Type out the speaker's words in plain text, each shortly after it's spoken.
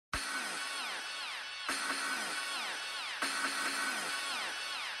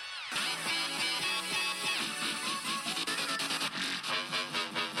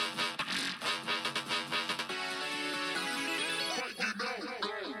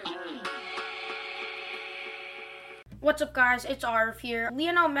What's up, guys? It's Arv here.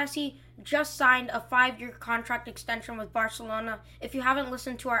 Lionel Messi just signed a 5-year contract extension with Barcelona. If you haven't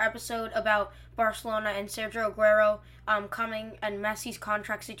listened to our episode about Barcelona and Sergio Aguero coming and Messi's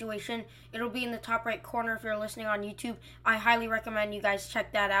contract situation, it'll be in the top right corner if you're listening on YouTube. I highly recommend you guys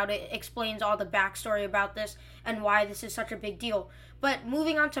check that out. It explains all the backstory about this and why this is such a big deal. But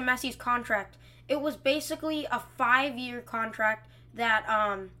moving on to Messi's contract, it was basically a 5-year contract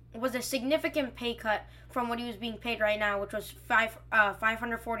that was a significant pay cut from what he was being paid right now, which was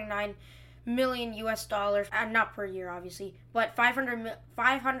 549 million US dollars, and not per year obviously, but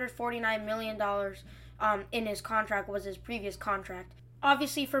 549 million dollars in his contract was his previous contract.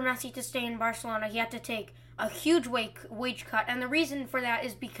 Obviously, for Messi to stay in Barcelona, he had to take a huge wage cut, and the reason for that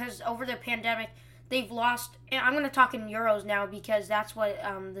is because over the pandemic they've lost. And I'm going to talk in euros now because that's what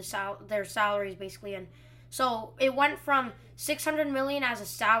their salary is basically in. So it went from 600 million as a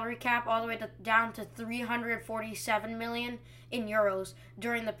salary cap all the way down to 347 million in euros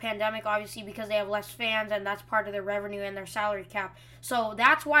during the pandemic, obviously because they have less fans and that's part of their revenue and their salary cap. So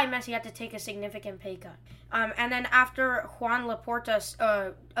that's why Messi had to take a significant pay cut. And then after Juan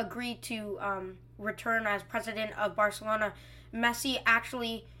Laporta agreed to return as president of Barcelona, Messi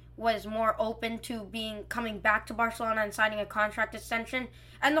actually was more open to coming back to Barcelona and signing a contract extension.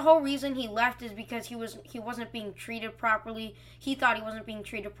 And the whole reason he left is because he wasn't being treated properly. He thought he wasn't being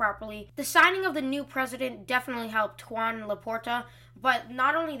treated properly. The signing of the new president definitely helped Juan Laporta, but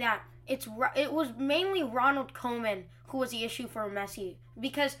not only that, it was mainly Ronald Koeman who was the issue for Messi,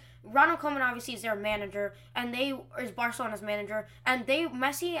 because Ronald Koeman obviously is their manager, and is Barcelona's manager, and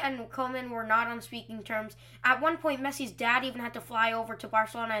Messi and Koeman were not on speaking terms. At one point, Messi's dad even had to fly over to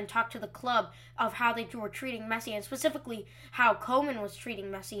Barcelona and talk to the club of how they were treating Messi, and specifically how Koeman was treating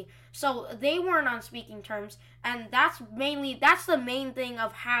Messi. So they weren't on speaking terms, and that's the main thing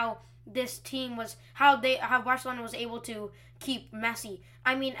of how this team was, how Barcelona was able to keep Messi.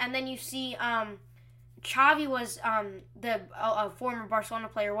 I mean, and then you see Xavi was the former Barcelona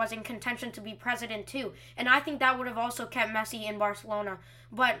player, was in contention to be president too, and I think that would have also kept Messi in Barcelona.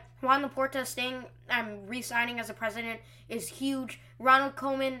 But Juan Laporta staying and re-signing as a president is huge.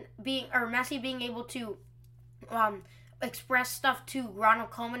 Messi being able to express stuff to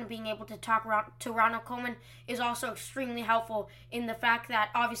Ronald Koeman, being able to talk to Ronald Koeman is also extremely helpful in the fact that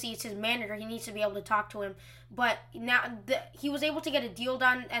obviously it's his manager, he needs to be able to talk to him. But now he was able to get a deal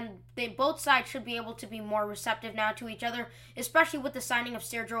done, and both sides should be able to be more receptive now to each other, especially with the signing of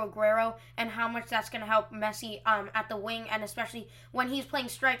Sergio Aguero and how much that's going to help Messi at the wing, and especially when he's playing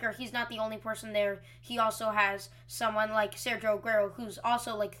striker, he's not the only person there. He also has someone like Sergio Aguero, who's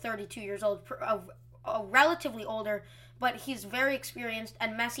also like 32 years old, relatively older, but he's very experienced,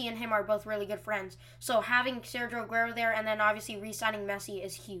 and Messi and him are both really good friends. So having Sergio Aguero there and then obviously re-signing Messi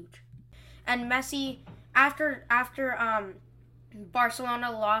is huge. And Messi, after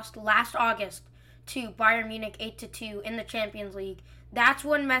Barcelona lost last August to Bayern Munich 8-2 in the Champions League, that's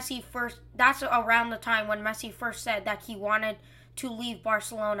around the time when Messi first said that he wanted to leave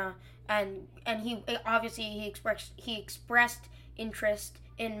Barcelona, and he expressed interest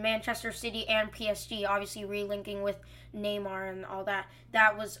in Manchester City and PSG, obviously relinking with Neymar and all that.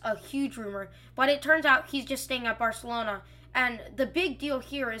 That was a huge rumor, but it turns out he's just staying at Barcelona. And the big deal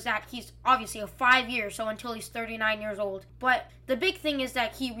here is that he's obviously a 5 years, so until he's 39 years old. But the big thing is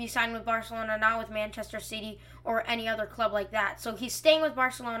that he re-signed with Barcelona, not with Manchester City or any other club like that. So he's staying with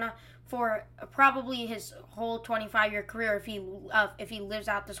Barcelona for probably his whole 25-year career if he lives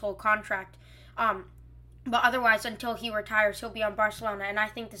out this whole contract. But otherwise, until he retires, he'll be on Barcelona. And I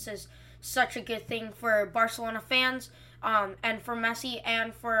think this is such a good thing for Barcelona fans, and for Messi,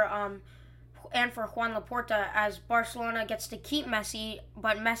 and for Juan Laporta, as Barcelona gets to keep Messi,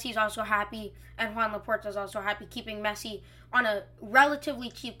 but Messi's also happy, and Juan Laporta's also happy keeping Messi on a relatively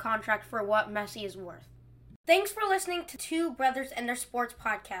cheap contract for what Messi is worth. Thanks for listening to Two Brothers and Their Sports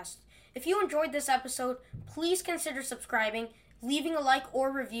podcast. If you enjoyed this episode, please consider subscribing, leaving a like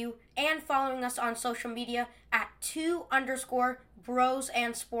or review, and following us on social media at 2_bros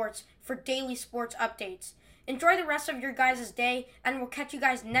and sports for daily sports updates. Enjoy the rest of your guys' day, and we'll catch you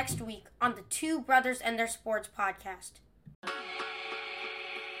guys next week on the Two Brothers and Their Sports podcast.